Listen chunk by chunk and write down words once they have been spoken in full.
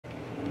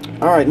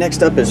Alright,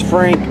 next up is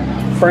Frank.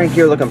 Frank,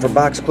 you're looking for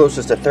box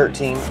closest to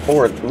 13,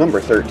 or number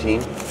 13.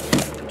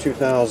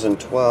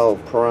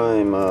 2012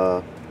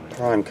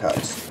 Prime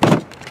Cuts.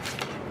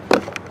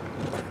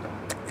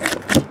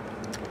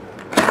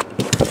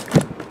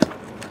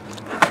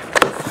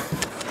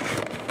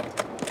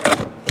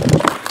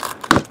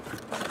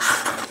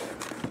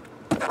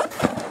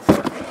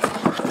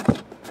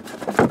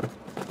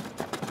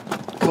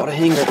 Got a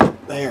hanger.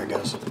 There it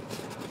goes.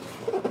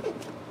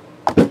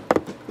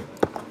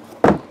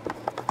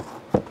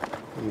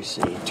 Let me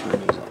see. Turn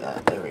these like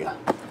that. There we go.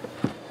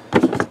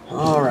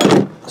 Alright.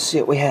 Let's see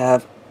what we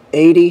have.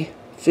 80,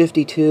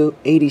 52,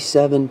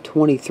 87,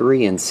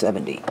 23, and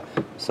 70.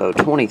 So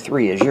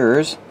 23 is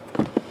yours.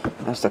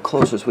 That's the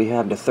closest we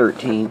have to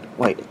 13.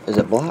 Wait, is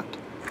it blocked?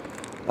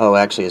 Oh,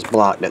 actually it's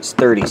blocked. That's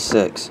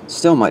 36.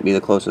 Still might be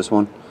the closest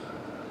one.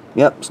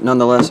 Yep,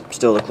 nonetheless,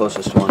 still the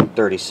closest one.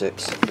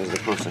 36 is the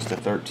closest to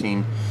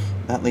 13.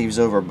 That leaves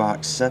over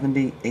box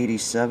 70,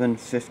 87,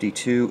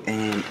 52,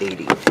 and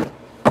 80.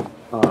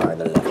 Alright,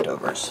 the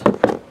leftovers.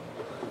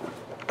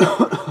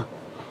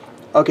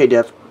 Okay,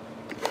 Dev.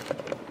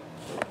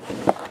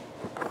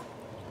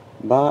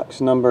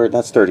 Box number,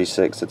 that's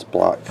 36. It's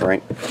blocked,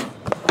 Frank.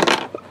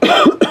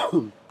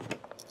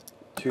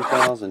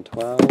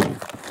 2012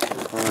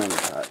 Prime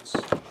Cuts.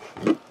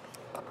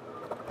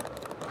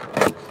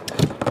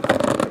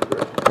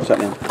 What's that,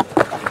 man?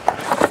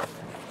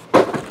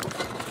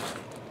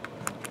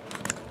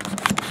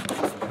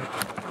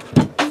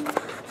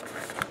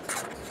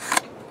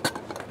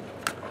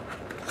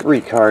 Three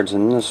cards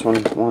in this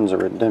one. One's a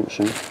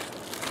redemption.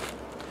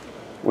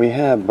 We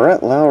have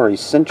Brett Lowry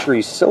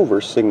Century Silver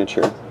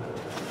signature.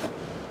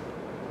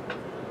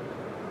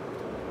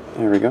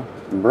 There we go.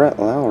 Brett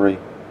Lowry.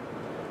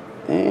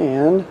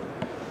 And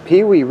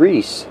Pee Wee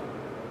Reese.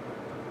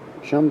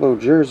 Jumbo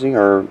jersey,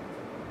 or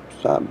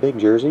big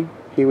jersey.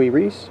 Pee Wee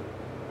Reese.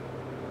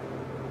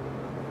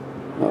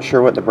 Not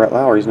sure what the Brett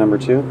Lowry's number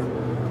to,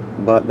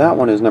 but that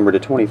one is numbered to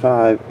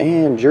 25.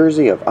 And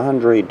jersey of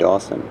Andre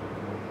Dawson.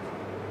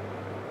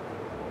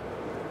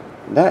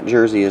 That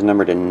jersey is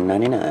numbered to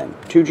 99.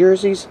 Two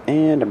jerseys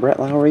and a Brett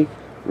Lowry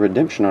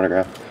redemption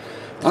autograph.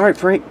 Alright,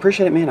 Frank,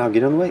 appreciate it, man. I'll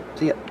get on the way.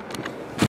 See ya.